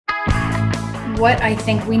what I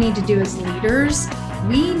think we need to do as leaders,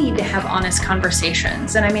 we need to have honest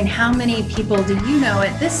conversations. And I mean, how many people do you know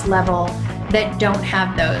at this level that don't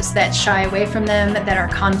have those, that shy away from them, that are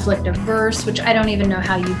conflict averse, which I don't even know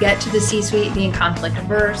how you get to the C-suite being conflict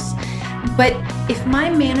averse. But if my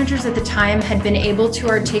managers at the time had been able to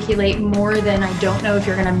articulate more than "I don't know if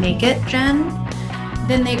you're going to make it, Jen,"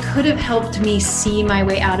 then they could have helped me see my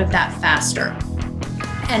way out of that faster.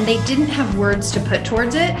 And they didn't have words to put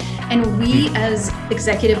towards it. And we as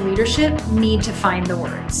executive leadership need to find the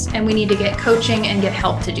words, and we need to get coaching and get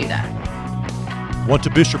help to do that. Want to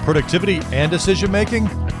boost your productivity and decision-making?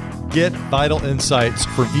 Get vital insights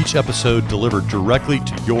from each episode delivered directly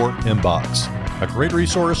to your inbox. A great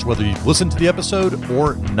resource, whether you've listened to the episode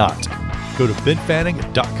or not. Go to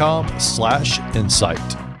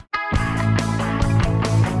benfanning.com/insight.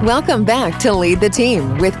 Welcome back to Lead the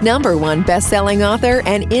Team with #1 best-selling author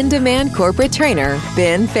and in-demand corporate trainer,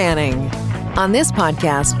 Ben Fanning. On this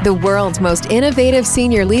podcast, the world's most innovative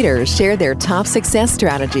senior leaders share their top success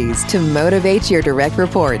strategies to motivate your direct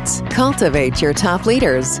reports, cultivate your top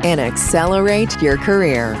leaders, and accelerate your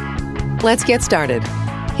career. Let's get started.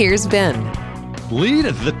 Here's Ben. Lead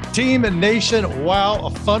the Team and Nation. Wow, a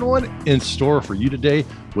fun one in store for you today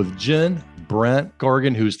with Jen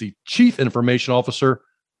Brant-Gargan, who's the Chief Information Officer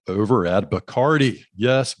over at Bacardi.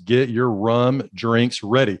 Yes, get your rum drinks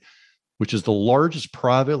ready, which is the largest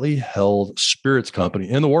privately held spirits company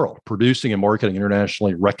in the world, producing and marketing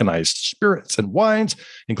internationally recognized spirits and wines,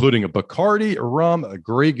 including a Bacardi rum, a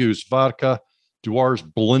Grey Goose vodka, Dewar's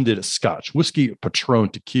blended Scotch whiskey, Patron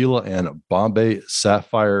tequila, and Bombay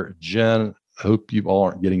Sapphire gin. I hope you all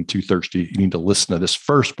aren't getting too thirsty. You need to listen to this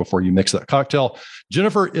first before you mix that cocktail.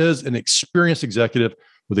 Jennifer is an experienced executive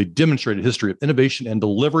with a demonstrated history of innovation and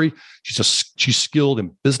delivery. She's skilled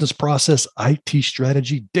in business process, IT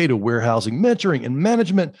strategy, data warehousing, mentoring, and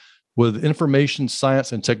management with information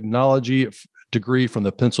science and technology degree from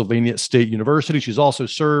the Pennsylvania State University. She's also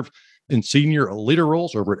served in senior leader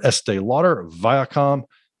roles over at Estee Lauder, Viacom,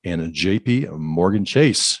 and JP Morgan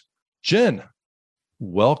Chase. Jen,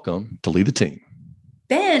 welcome to Lead the Team.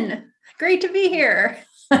 Ben, great to be here.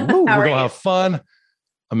 We're going to have fun.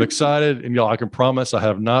 I'm excited. And y'all, I can promise I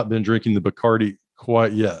have not been drinking the Bacardi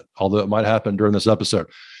quite yet, although it might happen during this episode.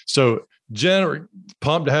 So Jen, we're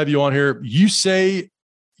pumped to have you on here. You say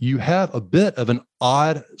you have a bit of an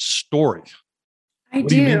odd story. What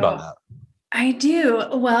do you mean by that? I do.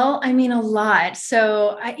 Well, I mean, a lot.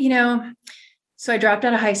 So I dropped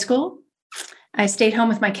out of high school. I stayed home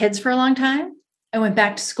with my kids for a long time. I went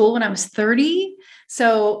back to school when I was 30.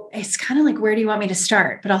 So it's kind of like, where do you want me to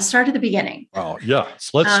start? But I'll start at the beginning. Oh, yeah.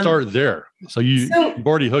 So let's start there. So you've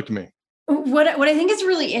already hooked me. What I think is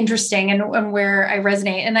really interesting and where I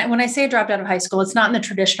resonate, and when I say I dropped out of high school, it's not in the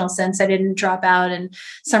traditional sense. I didn't drop out in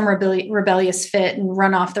some rebellious fit and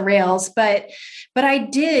run off the rails, but I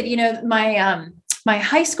did. My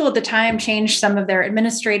high school at the time changed some of their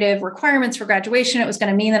administrative requirements for graduation. It was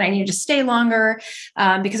going to mean that I needed to stay longer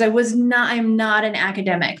because I'm not an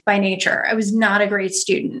academic by nature. I was not a great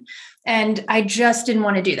student. And I just didn't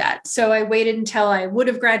want to do that. So I waited until I would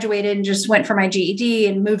have graduated and just went for my GED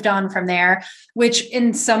and moved on from there, which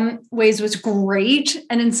in some ways was great.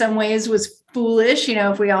 And in some ways was foolish.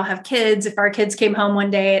 If we all have kids, if our kids came home one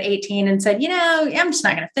day at 18 and said, I'm just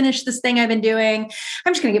not going to finish this thing I've been doing.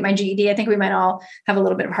 I'm just going to get my GED. I think we might all have a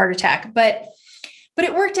little bit of a heart attack, but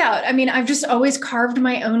it worked out. I mean, I've just always carved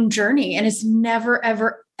my own journey, and it's never,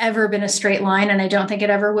 ever been a straight line. And I don't think it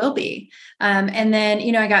ever will be. And then,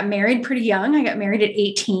 I got married pretty young. I got married at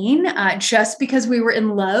 18, just because we were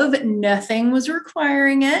in love. Nothing was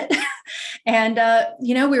requiring it. And,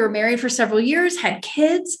 we were married for several years, had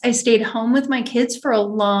kids. I stayed home with my kids for a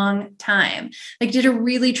long time, did a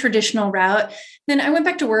really traditional route. Then I went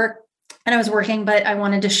back to work, and I was working, but I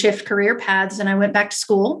wanted to shift career paths. And I went back to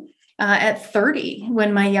school at 30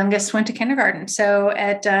 when my youngest went to kindergarten. So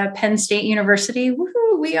at Penn State University,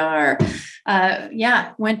 woohoo, we are,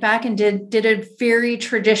 went back and did a very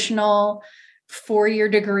traditional 4-year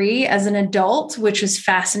degree as an adult, which was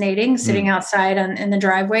fascinating, sitting outside in the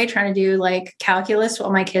driveway, trying to do calculus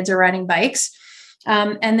while my kids are riding bikes.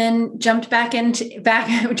 And then jumped back into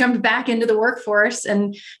the workforce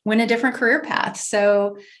and went a different career path.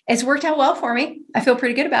 So it's worked out well for me. I feel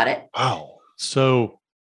pretty good about it. Wow. So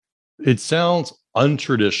it sounds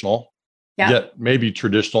untraditional, yet maybe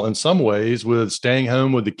traditional in some ways with staying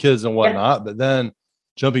home with the kids and whatnot, but then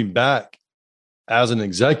jumping back as an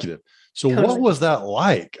executive. So What was that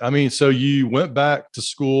like? I mean, so you went back to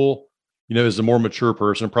school, as a more mature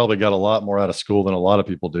person, probably got a lot more out of school than a lot of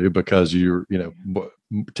people do because you're,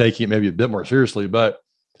 taking it maybe a bit more seriously. But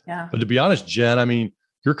to be honest, Jen, I mean,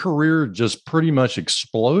 your career just pretty much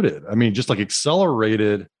exploded. I mean, just like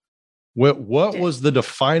accelerated. What was the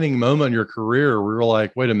defining moment in your career where you're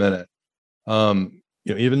like, wait a minute,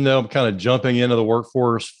 even though I'm kind of jumping into the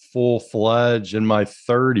workforce full-fledged in my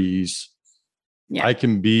 30s, I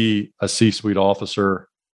can be a C-suite officer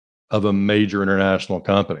of a major international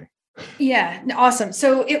company. Yeah. Awesome.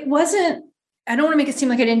 So it wasn't, I don't want to make it seem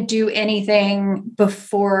like I didn't do anything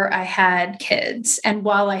before I had kids and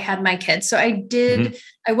while I had my kids. So I did,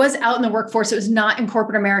 I was out in the workforce. It was not in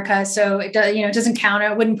corporate America. So it does, it doesn't count.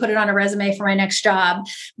 I wouldn't put it on a resume for my next job,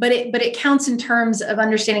 but it counts in terms of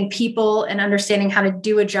understanding people and understanding how to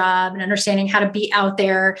do a job and understanding how to be out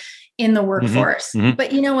there in the workforce.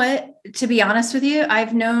 But you know what, to be honest with you,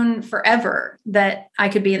 I've known forever that I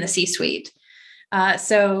could be in the C-suite.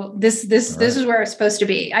 So this is where I was supposed to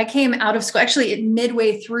be. I came out of school, actually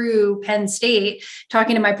midway through Penn State,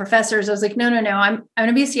 talking to my professors. I was like, no, I'm going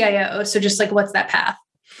to be a CIO. So just like, what's that path?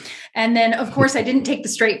 And then of course I didn't take the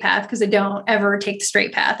straight path because I don't ever take the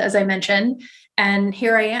straight path, as I mentioned. And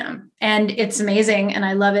here I am, and it's amazing. And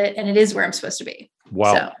I love it. And it is where I'm supposed to be.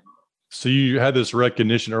 Wow. So you had this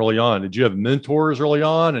recognition early on. Did you have mentors early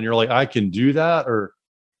on and you're like, I can do that? Or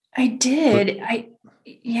I did.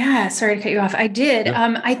 Yeah, sorry to cut you off. I did.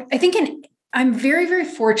 Yeah. I think I'm very, very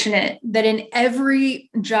fortunate that in every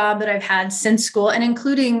job that I've had since school, and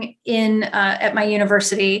including at my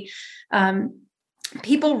university,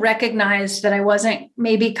 people recognized that I wasn't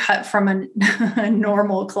maybe cut from a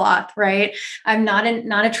normal cloth, right? I'm not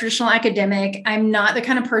a traditional academic. I'm not the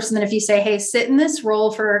kind of person that if you say, hey, sit in this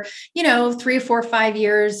role for, 3, 4, 5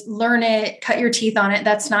 years, learn it, cut your teeth on it.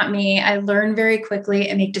 That's not me. I learn very quickly.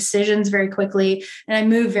 I make decisions very quickly, and I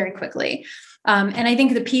move very quickly. And I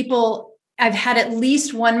think I've had at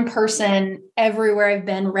least one person everywhere I've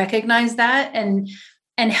been recognize that and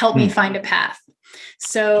help me find a path.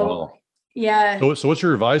 So yeah. So what's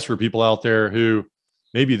your advice for people out there who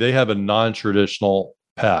maybe they have a non-traditional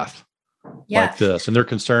path like this, and they're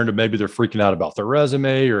concerned, or maybe they're freaking out about their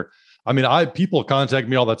resume, or, people contact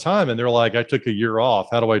me all the time and they're like, I took a year off.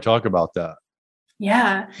 How do I talk about that?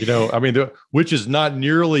 Yeah. Which is not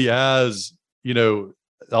nearly as,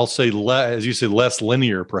 I'll say as you say, less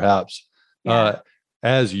linear perhaps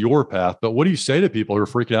as your path. But what do you say to people who are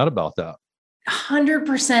freaking out about that?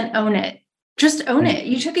 100% own it. Just own it.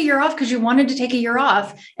 You took a year off because you wanted to take a year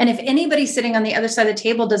off. And if anybody sitting on the other side of the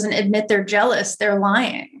table doesn't admit they're jealous, they're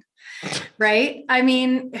lying, right?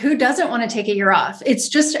 Who doesn't want to take a year off? It's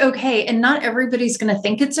just okay. And not everybody's going to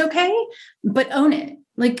think it's okay, but own it.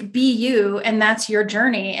 Like, be you, and that's your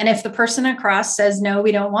journey. And if the person across says, no,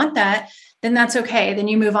 we don't want that, then that's okay. Then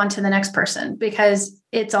you move on to the next person because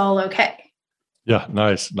it's all okay. Yeah.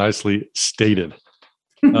 Nicely stated.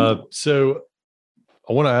 So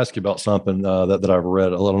I want to ask you about something that I've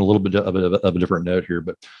read on a little bit of a different note here,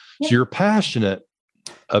 but so you're passionate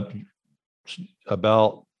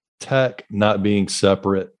about tech not being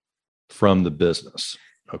separate from the business.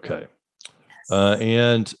 Okay. Yes.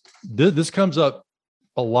 And this comes up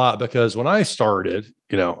a lot because when I started,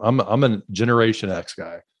 I'm a Generation X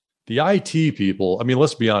guy. The IT people,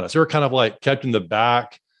 let's be honest, they're kind of like kept in the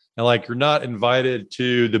back. And like, you're not invited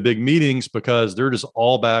to the big meetings because they're just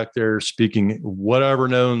all back there speaking whatever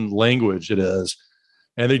known language it is.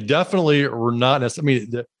 And they definitely were not necessarily,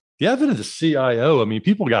 the advent of the CIO,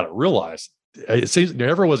 people got to realize, it seems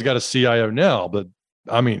everyone's got a CIO now, but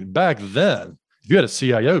back then, if you had a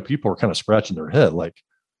CIO, people were kind of scratching their head. Like,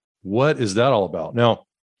 what is that all about? Now,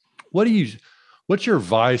 what's your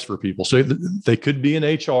advice for people? So they could be in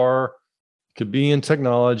HR, could be in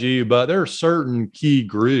technology, but there are certain key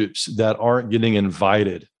groups that aren't getting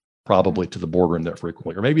invited probably to the boardroom that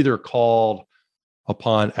frequently, or maybe they're called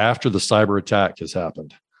upon after the cyber attack has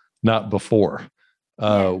happened, not before.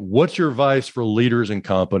 What's your advice for leaders and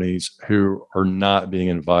companies who are not being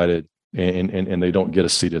invited and they don't get a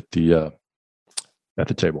seat at the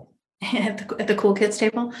table? At the cool kids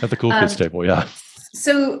table? At the cool kids table, yeah.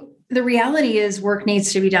 So the reality is work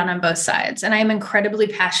needs to be done on both sides. And I'm incredibly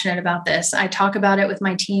passionate about this. I talk about it with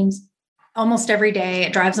my teams almost every day.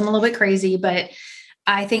 It drives them a little bit crazy, but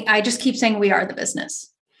I think I just keep saying we are the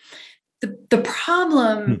business. The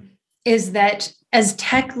problem is that as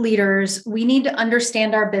tech leaders, we need to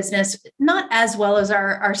understand our business, not as well as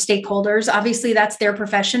our stakeholders. Obviously, that's their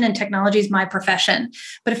profession and technology is my profession.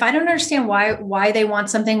 But if I don't understand why they want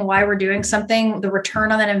something, why we're doing something, the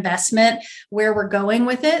return on that investment, where we're going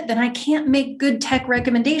with it, then I can't make good tech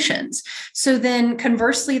recommendations. So then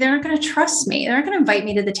conversely, they're not going to trust me. They're not going to invite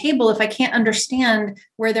me to the table if I can't understand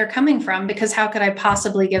where they're coming from, because how could I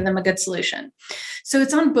possibly give them a good solution? So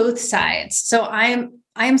it's on both sides. So I'm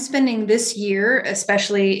I am spending this year,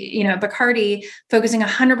 especially, Bacardi, focusing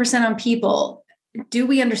 100% on people. Do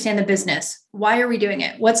we understand the business? Why are we doing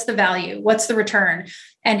it? What's the value? What's the return?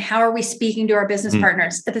 And how are we speaking to our business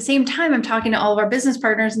partners? At the same time, I'm talking to all of our business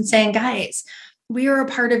partners and saying, guys, we are a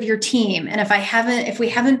part of your team. And if we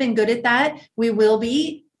haven't been good at that, we will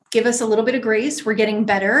be. Give us a little bit of grace. We're getting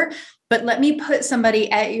better. But let me put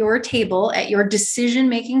somebody at your table, at your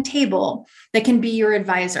decision-making table, that can be your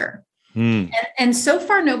advisor. And so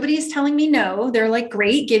far, nobody's telling me no. They're like,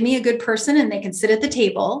 great, give me a good person and they can sit at the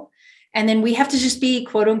table. And then we have to just be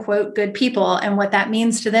quote unquote good people. And what that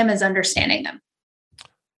means to them is understanding them.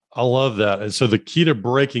 I love that. And so the key to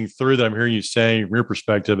breaking through that I'm hearing you saying from your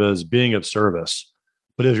perspective is being of service.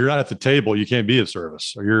 But if you're not at the table, you can't be of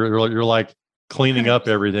service. Or you're like cleaning 100%. Up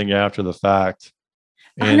everything after the fact.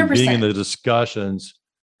 And 100%. Being in the discussions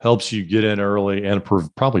helps you get in early and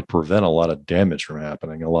probably prevent a lot of damage from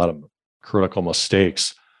happening, a lot of critical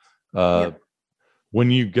mistakes.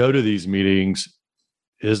 When you go to these meetings,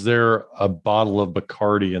 is there a bottle of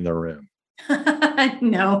Bacardi in the room?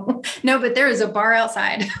 No, but there is a bar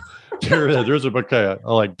outside. There's a bouquet.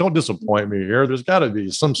 I'm like, don't disappoint me here. There's got to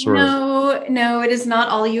be some sort of. No, it is not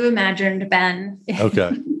all you imagined, Ben.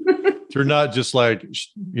 Okay. You're not just like,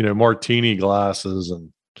 martini glasses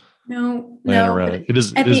and no. Around it. It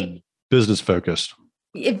is business focused.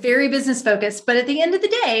 Very business focused. But at the end of the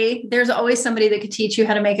day, there's always somebody that could teach you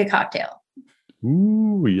how to make a cocktail.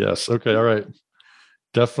 Ooh, yes. Okay. All right.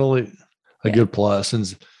 Definitely a good plus.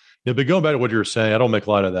 And but going back to what you were saying, I don't make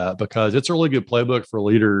light of that because it's a really good playbook for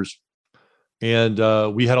leaders. And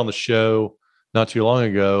we had on the show not too long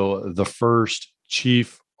ago, the first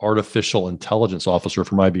chief artificial intelligence officer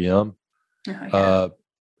from IBM.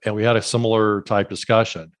 And we had a similar type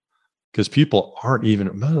discussion because a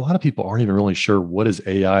lot of people aren't even really sure what is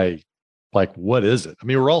AI, like, what is it? I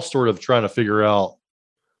mean, we're all sort of trying to figure out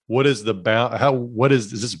what is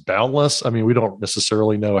is this boundless? I mean, we don't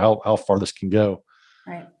necessarily know how far this can go.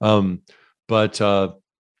 Right. But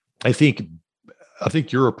I think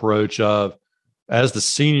your approach of, as the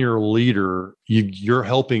senior leader, you're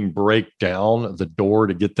helping break down the door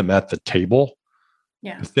to get them at the table.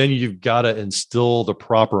 Yeah. But then you've got to instill the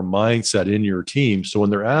proper mindset in your team. So when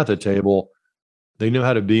they're at the table, they know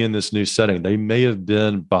how to be in this new setting. They may have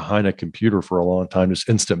been behind a computer for a long time, just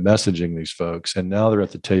instant messaging these folks. And now they're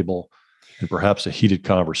at the table and perhaps a heated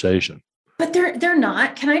conversation. But they're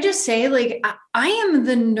not. Can I just say, like, I am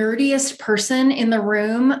the nerdiest person in the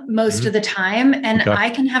room most of the time, and I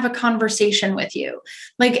can have a conversation with you.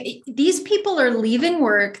 Like, these people are leaving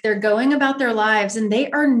work, they're going about their lives, and they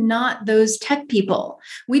are not those tech people.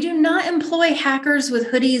 We do not employ hackers with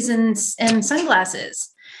hoodies and sunglasses.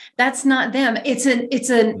 That's not them. It's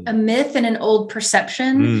a myth and an old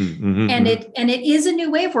perception, and it is a new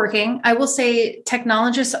way of working. I will say,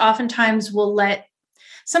 technologists oftentimes will let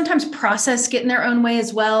sometimes process get in their own way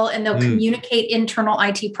as well. And they'll communicate internal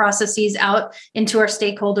IT processes out into our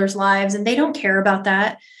stakeholders' lives. And they don't care about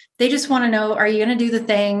that. They just want to know, are you going to do the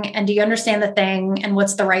thing? And do you understand the thing? And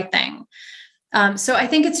what's the right thing? So I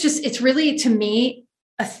think it's really, to me,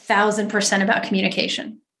 1,000% about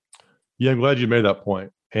communication. Yeah, I'm glad you made that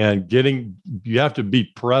point. And you have to be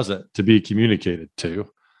present to be communicated to.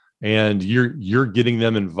 And you're getting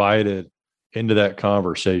them invited into that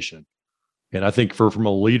conversation. And I think from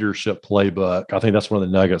a leadership playbook, I think that's one of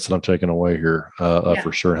the nuggets that I'm taking away here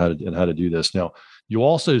for sure, how to do this. Now, you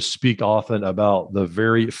also speak often about the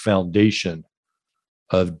very foundation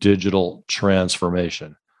of digital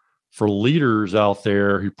transformation. For leaders out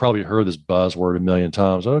there who probably heard this buzzword a million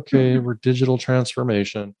times, okay, we're digital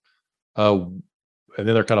transformation. And then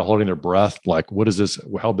they're kind of holding their breath, like, what is this?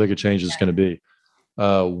 How big a change is this going to be?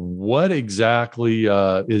 What exactly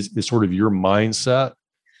is sort of your mindset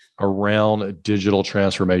around digital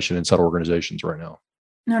transformation inside organizations right now?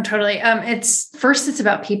 No, totally. It's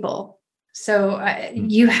about people. So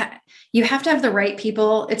you have to have the right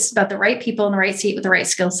people. It's about the right people in the right seat with the right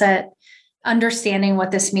skill set, understanding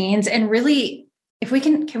what this means. And really, if we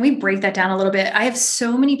can we break that down a little bit? I have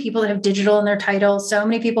so many people that have digital in their title. So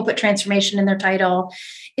many people put transformation in their title.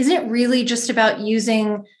 Isn't it really just about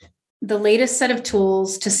using the latest set of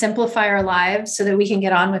tools to simplify our lives so that we can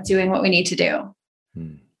get on with doing what we need to do?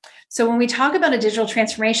 So when we talk about a digital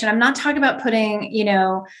transformation, I'm not talking about putting,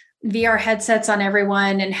 VR headsets on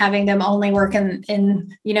everyone and having them only work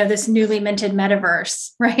in this newly minted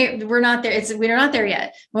metaverse, right? We're not there. We're not there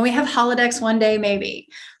yet. When we have holodecks one day, maybe,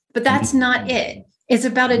 but that's not it. It's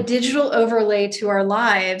about a digital overlay to our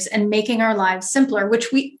lives and making our lives simpler,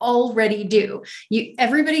 which we already do.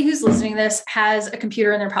 Everybody who's listening to this has a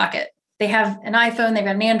computer in their pocket. They have an iPhone, they've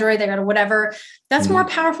got an Android, they've got a whatever. That's more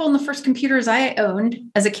powerful than the first computers I owned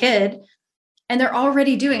as a kid. And they're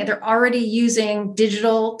already doing it. They're already using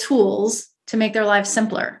digital tools to make their lives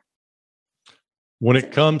simpler. When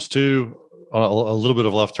it comes to a little bit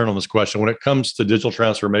of a left turn on this question, when it comes to digital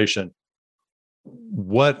transformation,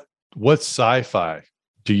 what sci-fi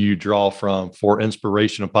do you draw from for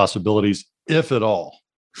inspiration and possibilities, if at all?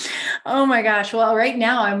 Oh my gosh. Well, right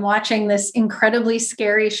now I'm watching this incredibly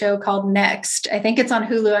scary show called Next. I think it's on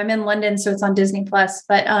Hulu. I'm in London, so it's on Disney Plus,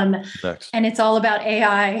 but Next. And it's all about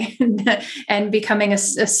AI and becoming a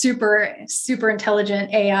super, super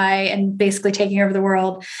intelligent AI and basically taking over the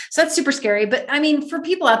world. So that's super scary. But I mean, for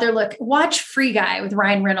people out there, look, watch Free Guy with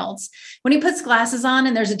Ryan Reynolds. When he puts glasses on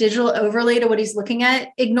and there's a digital overlay to what he's looking at,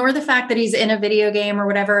 ignore the fact that he's in a video game or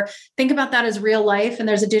whatever. Think about that as real life, and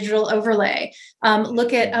there's a digital overlay.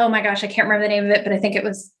 Look at, oh my gosh, I can't remember the name of it, but I think it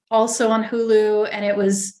was also on Hulu, and it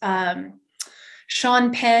was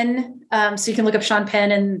Sean Penn. So you can look up Sean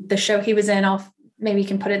Penn and the show he was in. Maybe you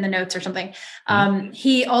can put it in the notes or something.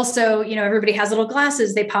 He also, everybody has little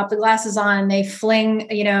glasses. They pop the glasses on, they fling,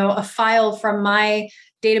 a file from my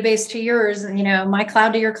database to yours, and, my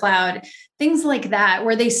cloud to your cloud, things like that,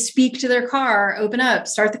 where they speak to their car, open up,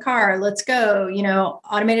 start the car, let's go,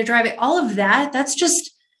 automated driving, all of that. That's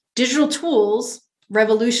just digital tools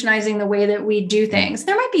revolutionizing the way that we do things.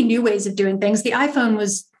 There might be new ways of doing things. The iPhone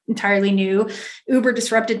was entirely new. Uber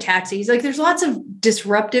disrupted taxis. Like, there's lots of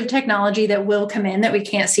disruptive technology that will come in that we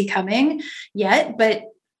can't see coming yet, but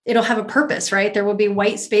it'll have a purpose, right? There will be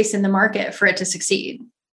white space in the market for it to succeed.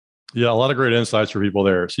 Yeah, a lot of great insights for people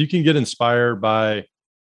there. So you can get inspired by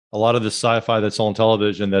a lot of the sci-fi that's on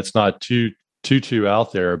television that's not too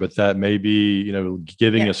out there, but that may be,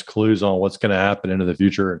 giving us clues on what's going to happen into the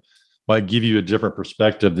future. Might give you a different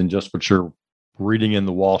perspective than just what you're reading in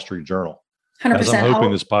the Wall Street Journal. 100%. As I'm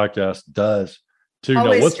hoping this podcast does too. Now,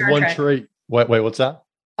 what's Star one Trek. Trait? Wait, what's that?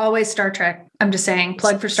 Always Star Trek. I'm just saying,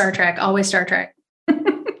 plug for Star Trek. Always Star Trek.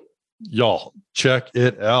 Y'all, check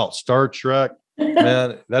it out. Star Trek,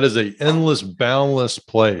 man, that is an endless, boundless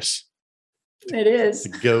place. It is. To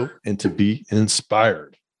go and to be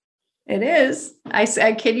inspired. It is. I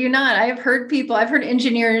kid you not. I've heard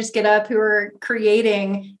engineers get up who are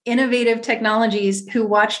creating innovative technologies who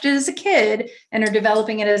watched it as a kid and are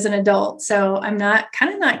developing it as an adult. So I'm not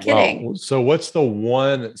kidding. Wow. So what's the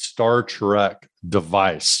one Star Trek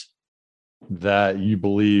device that you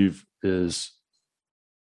believe is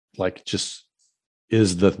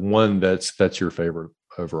is the one that's your favorite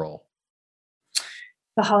overall?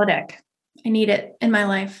 The holodeck. I need it in my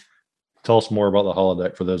life. Tell us more about the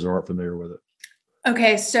holodeck for those who aren't familiar with it.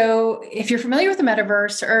 Okay. So if you're familiar with the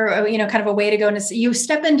metaverse, or, kind of a way to go into, you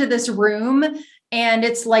step into this room and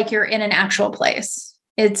it's like you're in an actual place.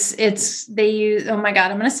 They use, oh my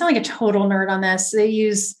God, I'm going to sound like a total nerd on this. They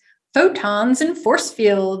use photons and force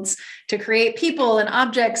fields to create people and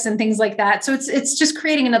objects and things like that. So it's just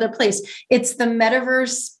creating another place. It's the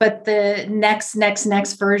metaverse, but the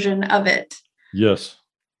next version of it. Yes.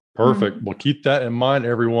 Perfect. Well, keep that in mind,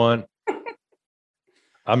 everyone.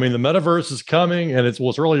 I mean, the metaverse is coming, and it's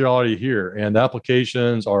really already here, and the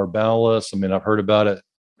applications are boundless. I mean, I've heard about it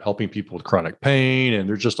helping people with chronic pain, and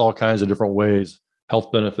there's just all kinds of different ways,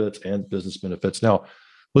 health benefits and business benefits. Now,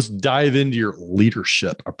 let's dive into your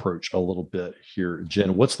leadership approach a little bit here,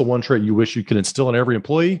 Jen. What's the one trait you wish you could instill in every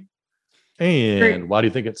employee, and why do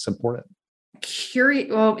you think it's important?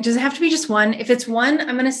 Well, does it have to be just one? If it's one,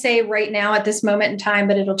 I'm going to say right now at this moment in time,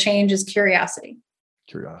 but it'll change, is curiosity.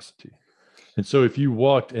 Curiosity. And so if you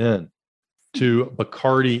walked in to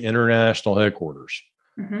Bacardi International headquarters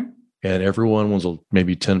and everyone was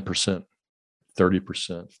maybe 10%, 30%,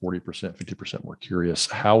 40%, 50% more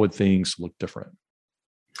curious, how would things look different?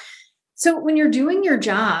 So when you're doing your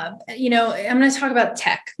job, I'm going to talk about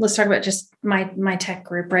tech. Let's talk about just my tech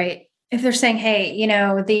group, right? If they're saying, hey,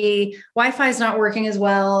 the Wi-Fi is not working as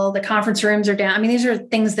well, the conference rooms are down. I mean, these are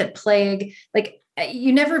things that plague,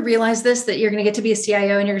 you never realize this, that you're going to get to be a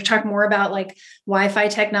CIO and you're going to talk more about Wi-Fi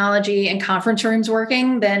technology and conference rooms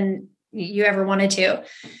working than you ever wanted to.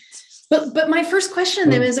 But my first question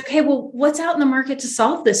then is, okay, well, what's out in the market to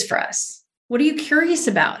solve this for us? What are you curious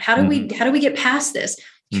about? How do we get past this?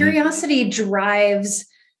 Curiosity drives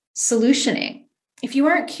solutioning. If you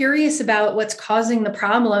aren't curious about what's causing the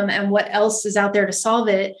problem and what else is out there to solve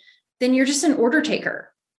it, then you're just an order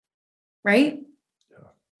taker, right?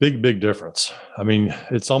 Big difference. I mean,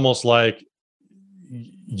 it's almost like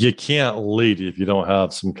you can't lead if you don't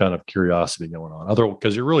have some kind of curiosity going on.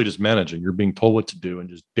 Because you're really just managing. You're being told what to do and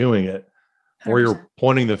just doing it, 100%. Or you're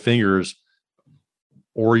pointing the fingers,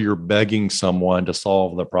 or you're begging someone to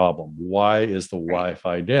solve the problem. Why is the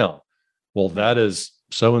Wi-Fi down? Well, that is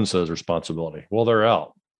so-and-so's responsibility. Well, they're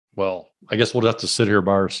out. Well, I guess we'll have to sit here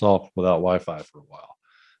by ourselves without Wi-Fi for a while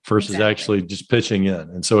versus actually just pitching in.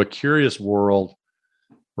 And so a curious world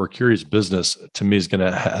or curious business to me is going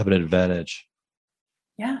to have an advantage.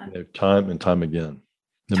 Yeah. Time and time again,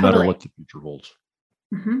 no matter what the future holds.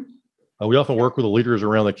 Mm-hmm. We often work with the leaders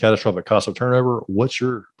around the catastrophic cost of turnover. What's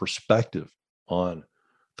your perspective on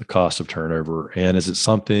the cost of turnover? And is it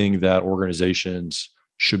something that organizations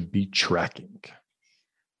should be tracking?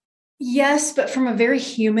 Yes, but from a very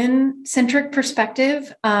human-centric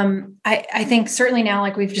perspective, I think certainly now,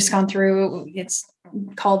 like we've just gone through, it's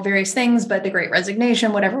called various things, but the Great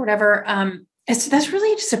Resignation, whatever. That's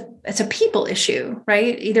really just it's a people issue,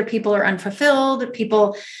 right? Either people are unfulfilled,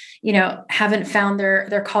 people, haven't found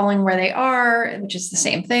their calling where they are, which is the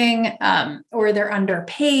same thing, or they're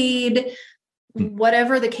underpaid.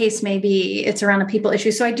 Whatever the case may be, it's around a people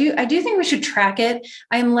issue. So I do think we should track it.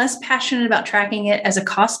 I am less passionate about tracking it as a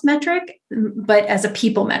cost metric, but as a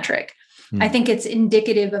people metric. I think it's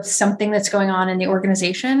indicative of something that's going on in the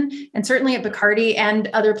organization. And certainly at Bacardi and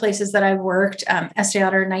other places that I've worked, Estee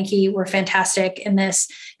Lauder, Nike were fantastic in this.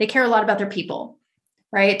 They care a lot about their people,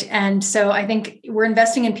 right? And so I think we're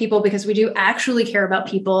investing in people because we do actually care about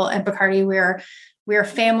people. At Bacardi, we're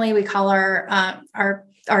family. We call our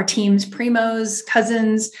teams primos,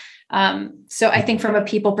 cousins. So I think from a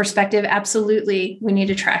people perspective, absolutely, we need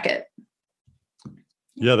to track it.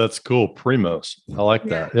 Yeah, that's cool. Primos. I like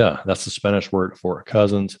that. Yeah, that's the Spanish word for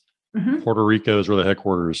cousins. Mm-hmm. Puerto Rico is where the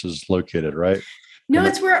headquarters is located, right? No,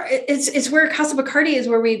 it's where Casa Bacardi is,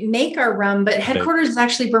 where we make our rum, but headquarters is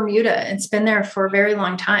actually Bermuda. It's been there for a very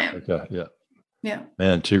long time. Okay, yeah.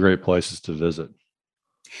 Man, two great places to visit.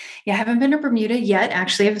 Yeah, I haven't been to Bermuda yet,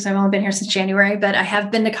 actually, because I've only been here since January, but I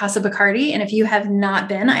have been to Casa Bacardi. And if you have not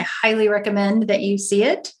been, I highly recommend that you see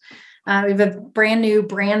it. We have a brand new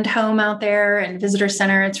brand home out there and visitor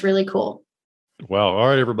center. It's really cool. Wow. All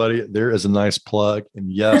right, everybody. There is a nice plug.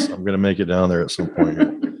 And yes, I'm going to make it down there at some point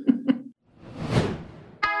here.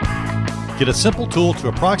 Get a simple tool to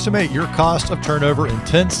approximate your cost of turnover in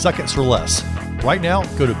 10 seconds or less. Right now,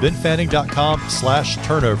 go to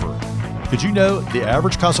benfanning.com/turnover. Did you know the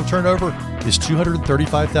average cost of turnover is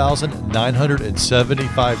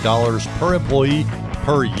 $235,975 per employee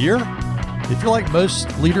per year? If you're like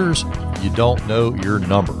most leaders, you don't know your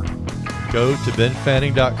number. Go to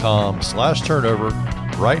benfanning.com/turnover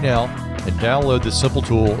right now and download this simple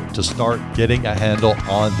tool to start getting a handle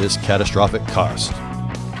on this catastrophic cost.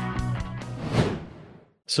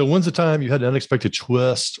 So when's the time you had an unexpected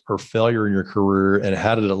twist or failure in your career, and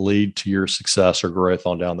how did it lead to your success or growth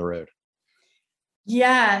on down the road?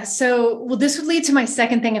 Yeah. So, this would lead to my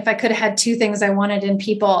second thing. If I could have had two things I wanted in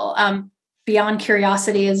people, beyond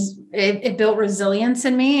curiosity, is it built resilience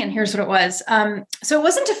in me. And here's what it was. So it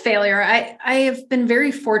wasn't a failure. I have been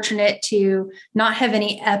very fortunate to not have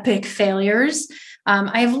any epic failures.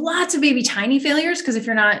 I have lots of baby tiny failures, because if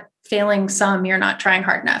you're not failing some, you're not trying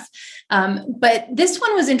hard enough. But this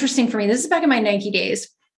one was interesting for me. This is back in my Nike days.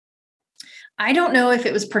 I don't know if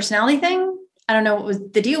it was a personality thing. I don't know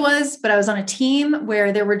what the deal was, but I was on a team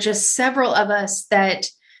where there were just several of us that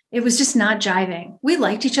it was just not jiving. We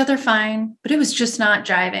liked each other fine, but it was just not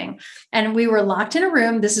jiving. And we were locked in a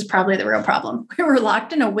room. This is probably the real problem. We were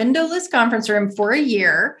locked in a windowless conference room for a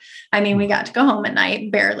year. I mean, we got to go home at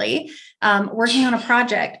night, barely, working on a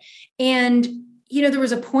project. And, there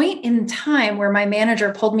was a point in time where my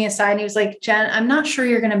manager pulled me aside and he was like, Jen, I'm not sure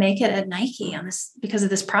you're going to make it at Nike on this because of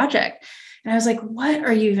this project. And I was like, what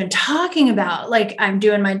are you even talking about? Like, I'm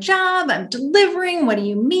doing my job, I'm delivering. What do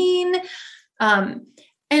you mean?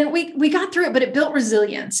 And we got through it, but it built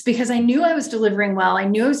resilience because I knew I was delivering well. I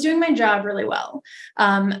knew I was doing my job really well.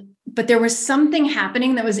 But there was something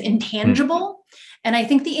happening that was intangible. And I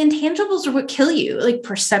think the intangibles are what kill you. Like,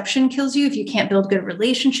 perception kills you if you can't build good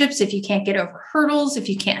relationships, if you can't get over hurdles, if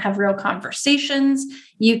you can't have real conversations,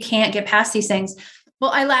 you can't get past these things.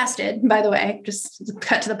 Well, I lasted, by the way, just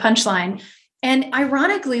cut to the punchline. And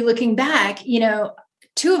ironically, looking back,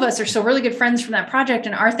 two of us are still really good friends from that project,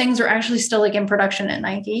 and our things are actually still like in production at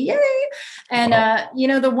Nike. Yay. And,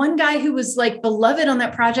 the one guy who was like beloved on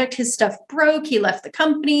that project, his stuff broke, he left the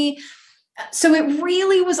company. So it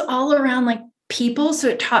really was all around like people. So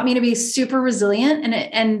it taught me to be super resilient,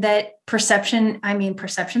 and that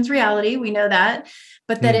perception's reality. We know that,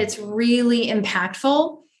 but that it's really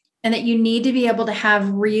impactful, and that you need to be able to have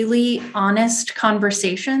really honest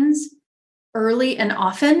conversations early and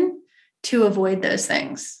often to avoid those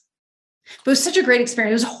things. But it was such a great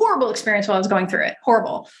experience. It was a horrible experience while I was going through it.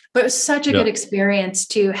 Horrible. But it was such a good experience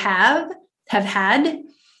to have had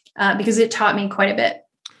because it taught me quite a bit.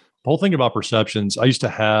 The whole thing about perceptions, I used to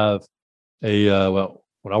have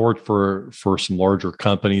when I worked for some larger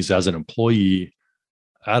companies as an employee,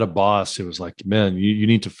 I had a boss who was like, man, you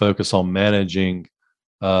need to focus on managing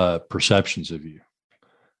perceptions of you.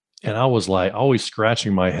 And I was like, always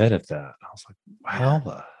scratching my head at that. I was like,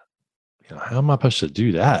 how am I supposed to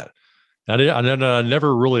do that? I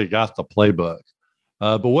never really got the playbook.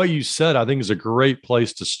 But what you said, I think, is a great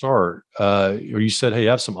place to start. You said, hey,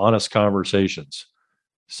 have some honest conversations.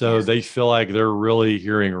 So they feel like they're really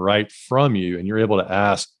hearing right from you, and you're able to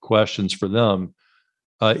ask questions for them.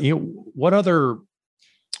 What other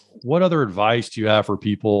advice do you have for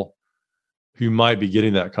people who might be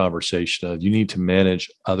getting that conversation of you need to manage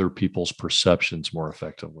other people's perceptions more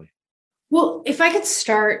effectively? Well, if I could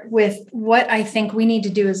start with what I think we need to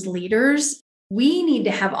do as leaders, we need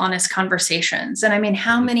to have honest conversations. And I mean,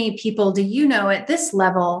 how many people do you know at this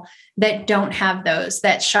level that don't have those,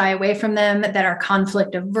 that shy away from them, that are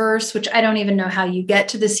conflict averse, which I don't even know how you get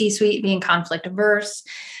to the C-suite being conflict averse.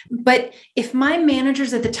 But if my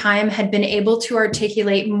managers at the time had been able to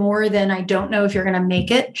articulate more than I don't know if you're going to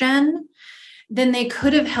make it, Jen, then they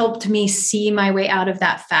could have helped me see my way out of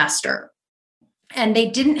that faster. And they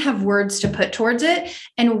didn't have words to put towards it.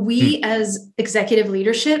 And we as executive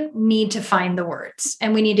leadership need to find the words,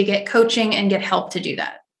 and we need to get coaching and get help to do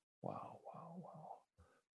that. Wow.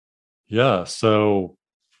 Yeah. So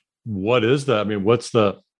what is that? I mean,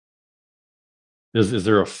 is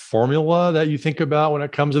there a formula that you think about when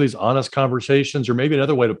it comes to these honest conversations? Or maybe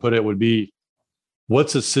another way to put it would be,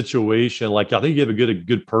 what's a situation like? I think you have a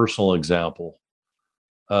good personal example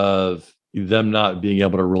of them not being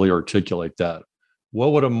able to really articulate that.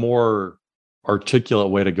 What would a more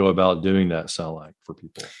articulate way to go about doing that sound like for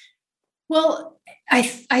people? Well, I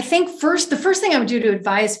think the first thing I would do to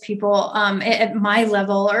advise people at my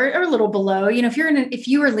level or a little below, if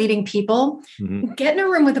you are leading people, get in a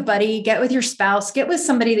room with a buddy, get with your spouse, get with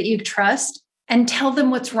somebody that you trust, and tell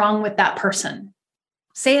them what's wrong with that person.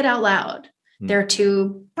 Say it out loud. They're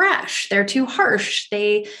too brash. They're too harsh.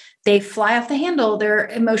 They fly off the handle. They're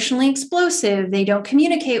emotionally explosive. They don't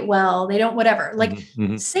communicate well. They don't whatever.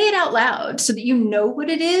 Say it out loud so that you know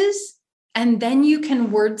what it is. And then you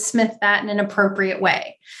can wordsmith that in an appropriate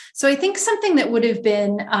way. So I think something that would have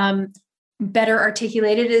been better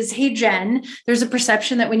articulated is, hey, Jen, there's a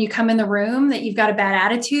perception that when you come in the room that you've got a bad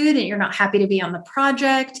attitude and you're not happy to be on the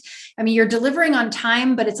project. I mean, you're delivering on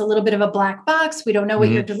time, but it's a little bit of a black box. We don't know what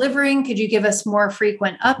you're delivering. Could you give us more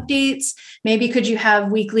frequent updates? Maybe could you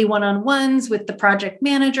have weekly one-on-ones with the project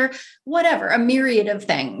manager? Whatever, a myriad of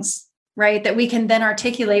things, right? That we can then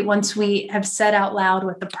articulate once we have said out loud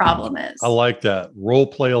what the problem is. I like that. Role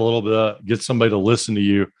play a little bit, get somebody to listen to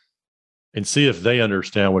you and see if they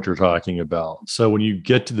understand what you're talking about. So when you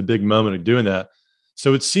get to the big moment of doing that,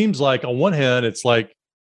 so it seems like on one hand, it's like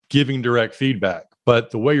giving direct feedback,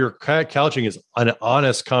 but the way you're couching is an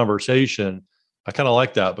honest conversation. I kind of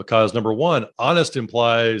like that because number one, honest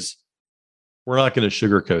implies we're not going to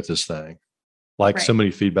sugarcoat this thing like so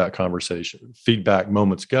many feedback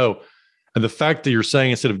moments go. And the fact that you're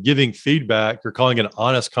saying instead of giving feedback, you're calling it an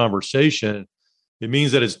honest conversation, it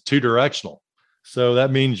means that it's two directional. So that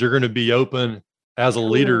means you're going to be open as a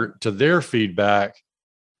leader to their feedback,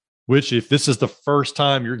 which if this is the first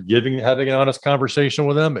time you're having an honest conversation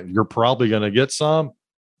with them, you're probably going to get some.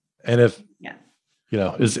 And if,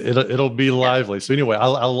 it'll be lively. So anyway,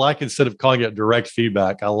 I like, instead of calling it direct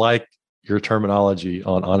feedback, I like your terminology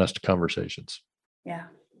on honest conversations. Yeah.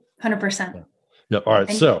 100%. Yep. All right.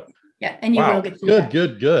 And you will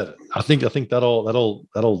get good. I think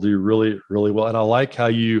that'll do really, really well. And I like how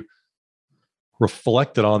you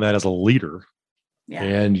reflected on that as a leader,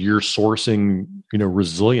 and you're sourcing,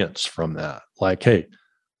 resilience from that. Like, hey,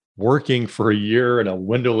 working for a year in a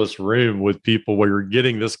windowless room with people where you're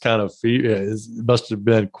getting this kind of must have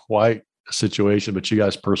been quite a situation, but you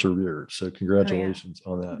guys persevered. So congratulations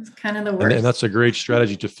on that. It's kind of the worst. And that's a great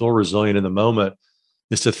strategy to feel resilient in the moment,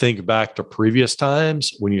 is to think back to previous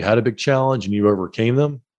times when you had a big challenge and you overcame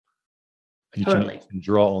them. You can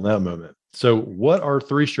draw on that moment. So what are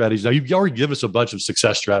three strategies? Now, you've already given us a bunch of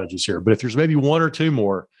success strategies here, but if there's maybe one or two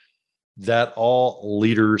more that all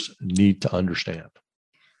leaders need to understand.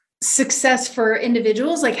 Success for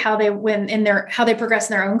individuals, like how they progress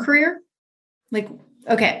in their own career.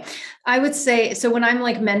 Okay. I would say, so when I'm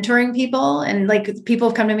like mentoring people and like people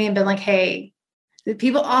have come to me and been like, hey,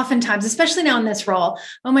 people oftentimes, especially now in this role,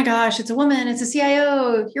 oh my gosh, it's a woman, it's a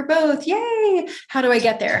CIO, you're both, yay. How do I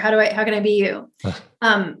get there? How can I be you?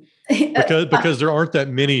 Because there aren't that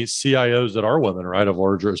many CIOs that are women, right? Of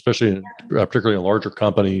larger, especially particularly in larger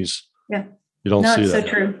companies. Yeah. You don't see that. So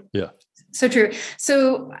true. Yeah. So true.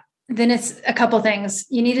 So then it's a couple things.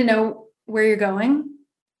 You need to know where you're going.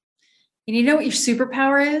 You need to know what your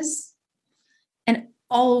superpower is, and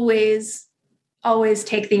always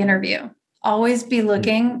take the interview. Always be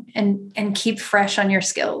looking and keep fresh on your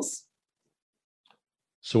skills.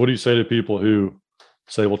 So what do you say to people who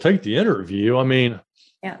say, well, take the interview? I mean,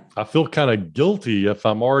 I feel kind of guilty if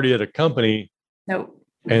I'm already at a company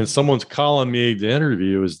and someone's calling me to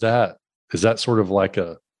interview. Is that sort of like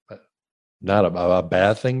not a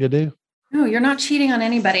bad thing to do? No, you're not cheating on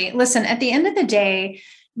anybody. Listen, at the end of the day,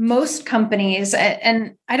 most companies,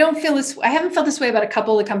 and I haven't felt this way about a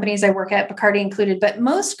couple of the companies I work at, Bacardi included, but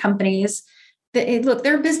most companies, look,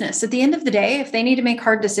 they're a business. At the end of the day, if they need to make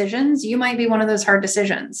hard decisions, you might be one of those hard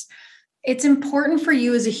decisions. It's important for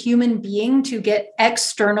you as a human being to get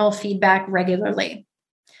external feedback regularly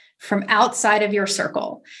from outside of your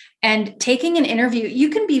circle. And taking an interview, you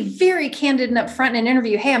can be very candid and upfront in an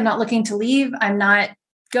interview. Hey, I'm not looking to leave. I'm not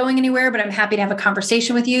going anywhere, but I'm happy to have a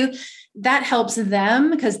conversation with you. That helps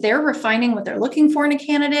them because they're refining what they're looking for in a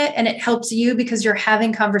candidate. And it helps you because you're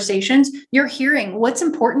having conversations. You're hearing what's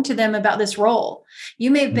important to them about this role.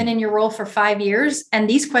 You may have been in your role for 5 years, and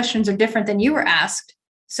these questions are different than you were asked.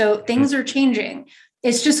 So things are changing.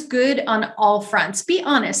 It's just good on all fronts. Be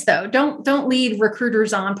honest, though. Don't lead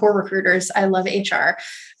recruiters on, poor recruiters. I love HR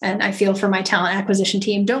and I feel for my talent acquisition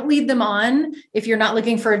team. Don't lead them on if you're not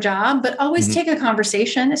looking for a job, but always take a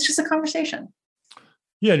conversation. It's just a conversation.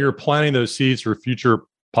 Yeah, and you're planting those seeds for future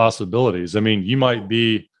possibilities. I mean, you might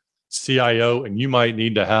be CIO and you might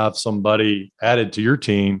need to have somebody added to your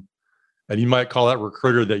team. And you might call that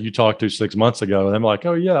recruiter that you talked to 6 months ago. And I'm like,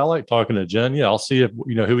 oh yeah, I like talking to Jen. Yeah, I'll see if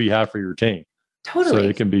who you have for your team. Totally. So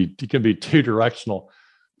it can be two directional.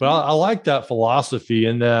 But I like that philosophy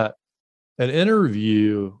in that an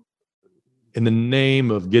interview in the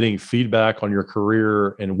name of getting feedback on your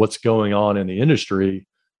career and what's going on in the industry,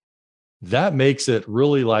 that makes it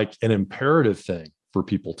really like an imperative thing for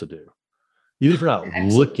people to do. Even if you're not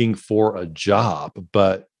looking for a job,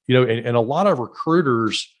 but and a lot of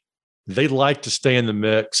recruiters, they like to stay in the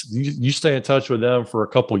mix. You stay in touch with them for a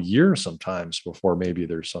couple of years sometimes before maybe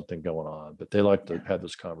there's something going on, but they like to have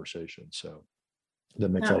this conversation. So that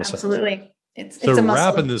makes a lot of sense. Absolutely. It's so a muscle.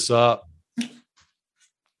 Wrapping this up,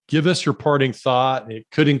 give us your parting thought. It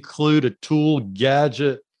could include a tool,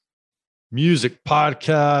 gadget, music,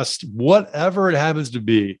 podcast, whatever it happens to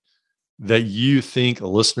be that you think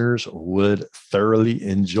listeners would thoroughly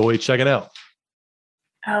enjoy checking out.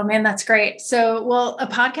 Oh man, that's great. So, a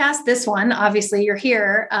podcast, this one, obviously you're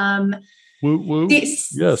here.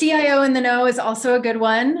 Yes. CIO in the Know is also a good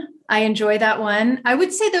one. I enjoy that one. I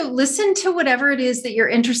would say though, listen to whatever it is that you're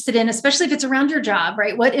interested in, especially if it's around your job,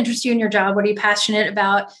 right? What interests you in your job? What are you passionate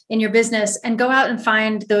about in your business? And go out and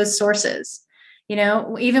find those sources.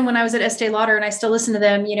 Even when I was at Estee Lauder and I still listen to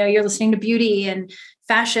them, you're listening to beauty and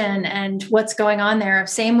fashion and what's going on there.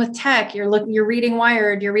 Same with tech. You're reading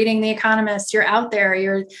Wired, you're reading The Economist, you're out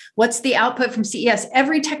there. What's the output from CES?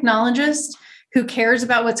 Every technologist who cares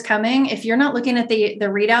about what's coming, if you're not looking at the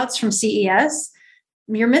readouts from CES,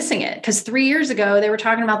 you're missing it. Because 3 years ago, they were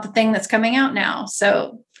talking about the thing that's coming out now.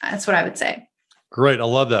 So that's what I would say. Great. I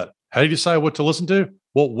love that. How do you decide what to listen to?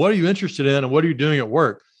 Well, what are you interested in and what are you doing at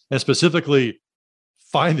work? And specifically,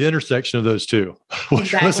 find the intersection of those two,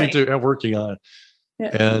 what you're listening to and working on.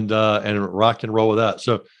 And rock and roll with that.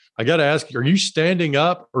 So I got to ask you, are you standing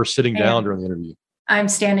up or sitting down during the interview? I'm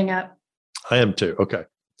standing up. I am too. Okay.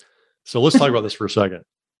 So let's talk about this for a second.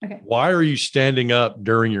 Okay. Why are you standing up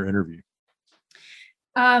during your interview?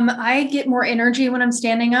 I get more energy when I'm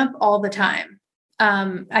standing up all the time.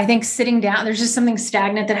 I think sitting down, there's just something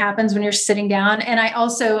stagnant that happens when you're sitting down. And I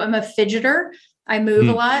also am a fidgeter. I move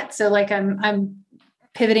a lot. So like I'm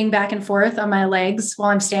pivoting back and forth on my legs while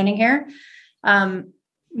I'm standing here. And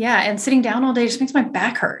sitting down all day just makes my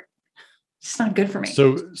back hurt. It's not good for me.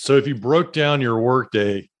 So if you broke down your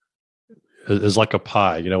workday as like a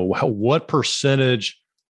pie, what percentage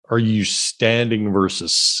are you standing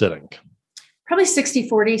versus sitting? Probably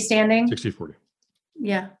 60-40 standing. 60-40.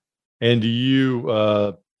 Yeah. And do you,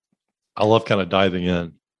 I love kind of diving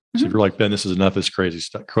in. So if you're like, Ben, this is enough. This crazy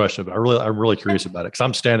question, but I'm really curious about it because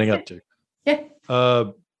I'm standing up too.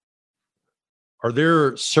 Yeah. Are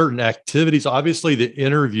there certain activities? Obviously, the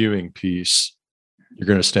interviewing piece, you're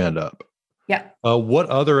going to stand up. Yeah. What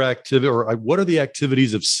other activity, or what are the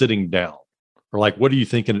activities of sitting down? Or like, what are you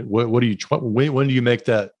thinking? What do you? When do you make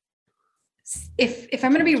that? If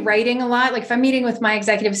I'm going to be writing a lot, like if I'm meeting with my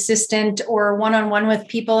executive assistant or one-on-one with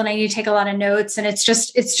people, and I need to take a lot of notes, and it's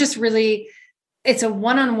just really it's a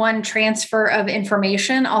one-on-one transfer of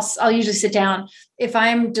information. I'll usually sit down. If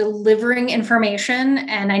I'm delivering information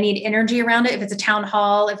and I need energy around it, if it's a town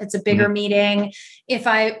hall, if it's a bigger meeting, if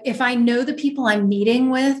I know the people I'm meeting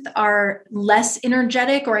with are less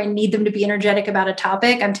energetic or I need them to be energetic about a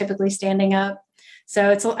topic, I'm typically standing up. So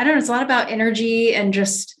it's a lot about energy and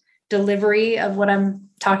just delivery of what I'm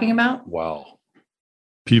talking about. Wow.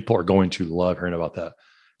 People are going to love hearing about that.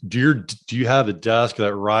 Do you have a desk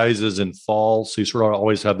that rises and falls? So you sort of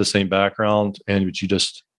always have the same background and you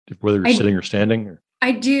just, whether you're sitting or standing? Or?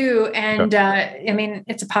 I do. And I mean,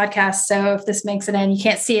 it's a podcast. So if this makes it in, you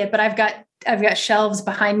can't see it, but I've got shelves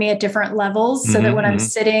behind me at different levels so that when I'm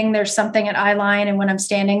sitting, there's something at eye line. And when I'm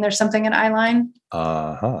standing, there's something at eye line.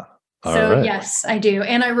 Right. Yes, I do.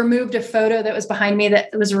 And I removed a photo that was behind me that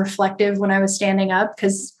was reflective when I was standing up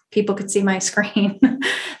because people could see my screen.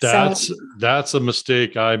 That's a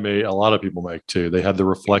mistake I made. A lot of people make too. They have the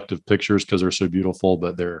reflective pictures because they're so beautiful,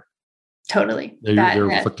 but they're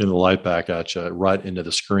reflecting the light back at you right into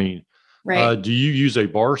the screen. Right. Do you use a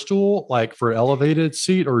bar stool like for elevated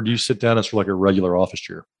seat, or do you sit down as for like a regular office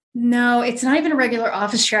chair? No, it's not even a regular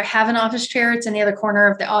office chair. I have an office chair. It's in the other corner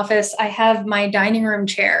of the office. I have my dining room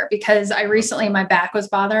chair because my back was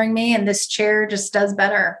bothering me and this chair just does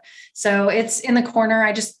better. So it's in the corner.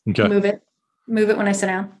 I just move it when I sit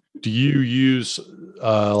down. Do you use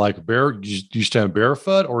do you stand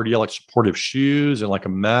barefoot or do you have like supportive shoes and like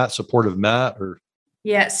a supportive mat or?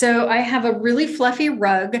 Yeah. So I have a really fluffy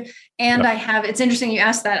rug and it's interesting you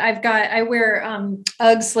asked that. I wear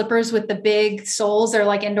Ugg slippers with the big soles. They're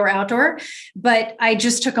like indoor outdoor, but I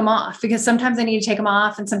just took them off because sometimes I need to take them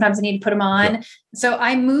off and sometimes I need to put them on. Yeah. So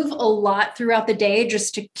I move a lot throughout the day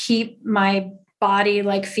just to keep my body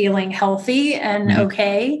like feeling healthy and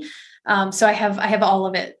okay. So I have all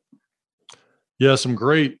of it. Yeah. Some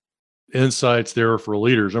great insights there for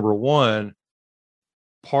leaders. Number one,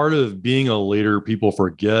 part of being a leader, people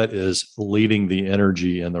forget, is leading the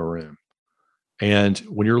energy in the room. And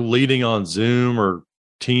when you're leading on Zoom or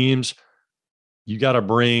Teams, you got to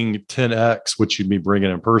bring 10x, which you'd be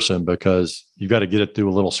bringing in person because you got to get it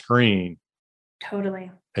through a little screen.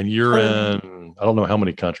 Totally. And you're in, I don't know how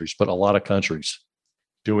many countries, but a lot of countries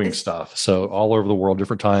doing stuff. So all over the world,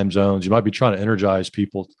 different time zones. You might be trying to energize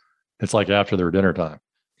people. It's like after their dinner time.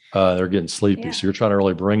 They're getting sleepy. Yeah. So you're trying to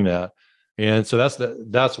really bring that. And so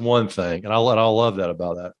that's one thing. And I'll love that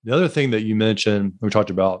about that. The other thing that you mentioned, we talked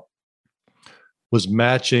about, was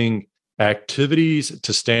matching activities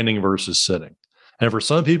to standing versus sitting. And for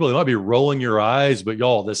some people, they might be rolling your eyes, but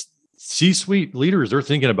y'all, this C-suite leaders, they're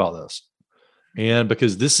thinking about this. And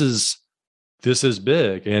because this is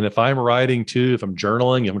big. And if I'm writing too, if I'm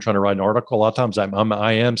journaling, if I'm trying to write an article, a lot of times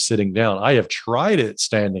I am sitting down. I have tried it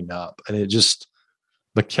standing up and it just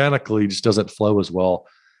mechanically just doesn't flow as well.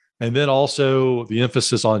 And then also the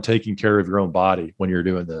emphasis on taking care of your own body when you're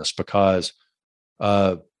doing this, because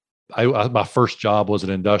my first job was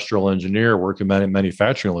an industrial engineer working in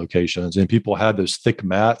manufacturing locations, and people had those thick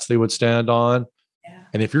mats they would stand on. Yeah.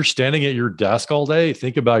 And if you're standing at your desk all day,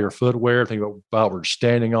 think about your footwear, think about what you're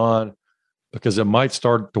standing on, because it might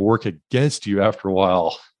start to work against you after a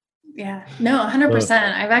while. Yeah, no, 100%.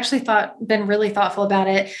 I've actually been really thoughtful about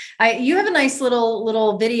it. You have a nice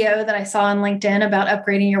little video that I saw on LinkedIn about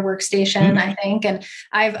upgrading your workstation, I think. And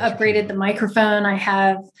I've upgraded the microphone. I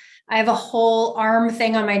have a whole arm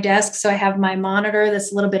thing on my desk. So I have my monitor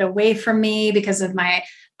that's a little bit away from me because of my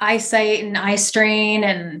eyesight and eye strain.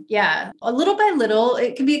 And yeah, little by little,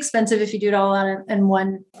 it can be expensive if you do it all out in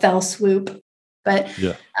one fell swoop. But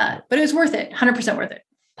it was worth it. 100% worth it.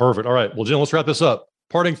 Perfect. All right. Well, Jen, let's wrap this up.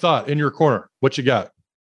 Parting thought in your corner. What you got?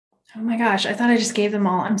 Oh my gosh. I thought I just gave them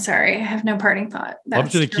all. I'm sorry. I have no parting thought. I'm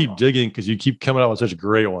just going to keep digging because you keep coming out with such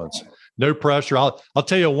great ones. No pressure. I'll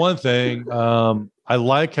tell you one thing. I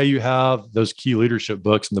like how you have those key leadership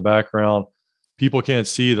books in the background. People can't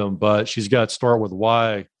see them, but she's got Start With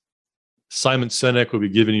Why. Simon Sinek will be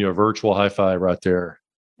giving you a virtual high five right there.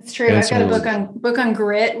 It's true. I've got a book on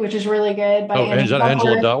grit, which is really good. By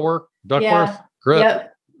Angela Duckworth? Yeah. Grit.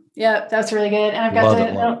 Yep, that's really good. And I've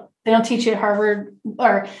got they don't teach you at Harvard,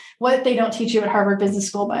 or What They Don't Teach You at Harvard Business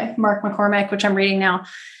School by Mark McCormack, which I'm reading now.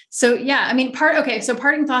 So yeah, I mean, so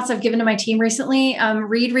parting thoughts I've given to my team recently,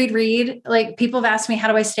 read. Like, people have asked me, how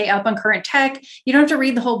do I stay up on current tech? You don't have to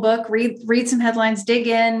read the whole book, read some headlines, dig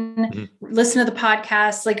in, listen to the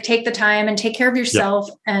podcast, like take the time and take care of yourself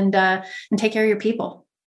and take care of your people.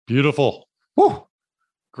 Beautiful. Woo.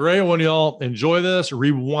 Great one, y'all. Enjoy this.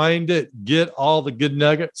 Rewind it. Get all the good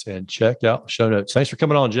nuggets and check out the show notes. Thanks for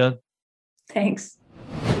coming on, Jen. Thanks.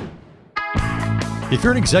 If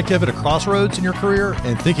you're an executive at a crossroads in your career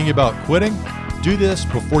and thinking about quitting, Do this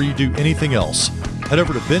before you do anything else. Head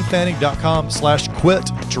over to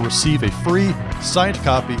benfanning.com/quit to receive a free signed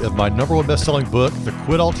copy of my #1 best-selling book, The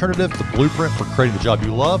Quit Alternative, The Blueprint for Creating the Job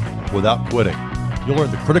You Love Without Quitting. You'll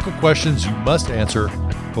learn the critical questions you must answer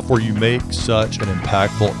before you make such an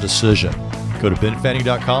impactful decision. Go to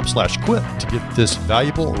benfanning.com/quit to get this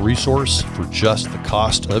valuable resource for just the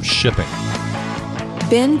cost of shipping.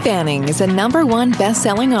 Ben Fanning is a #1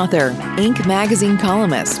 best-selling author, Inc. magazine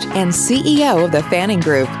columnist, and CEO of the Fanning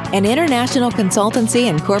Group, an international consultancy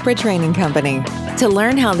and corporate training company. To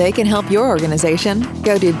learn how they can help your organization,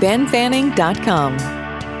 go to benfanning.com.